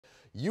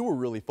You were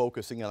really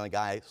focusing on a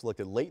guy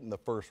selected late in the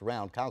first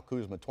round, Kyle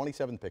Kuzma,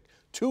 27th pick.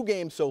 2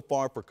 games so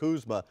far for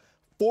Kuzma,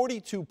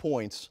 42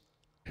 points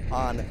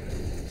on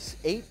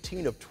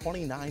 18 of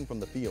 29 from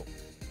the field.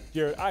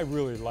 Jared, I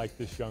really like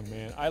this young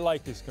man. I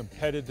like his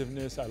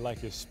competitiveness. I like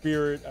his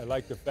spirit. I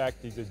like the fact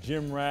he's a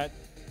gym rat.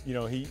 You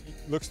know, he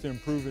looks to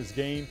improve his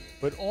game.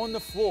 But on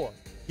the floor,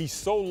 he's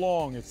so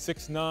long at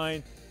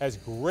 6'9", has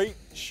great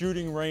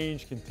shooting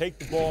range, can take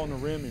the ball on the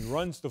rim, he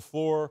runs the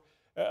floor.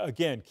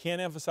 Again,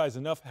 can't emphasize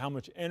enough how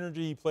much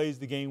energy he plays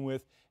the game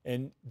with.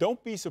 And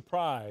don't be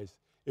surprised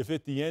if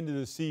at the end of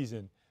the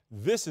season,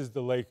 this is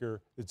the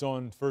Laker that's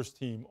on first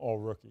team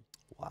all-rookie.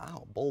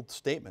 Wow, bold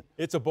statement.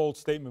 It's a bold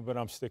statement, but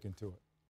I'm sticking to it.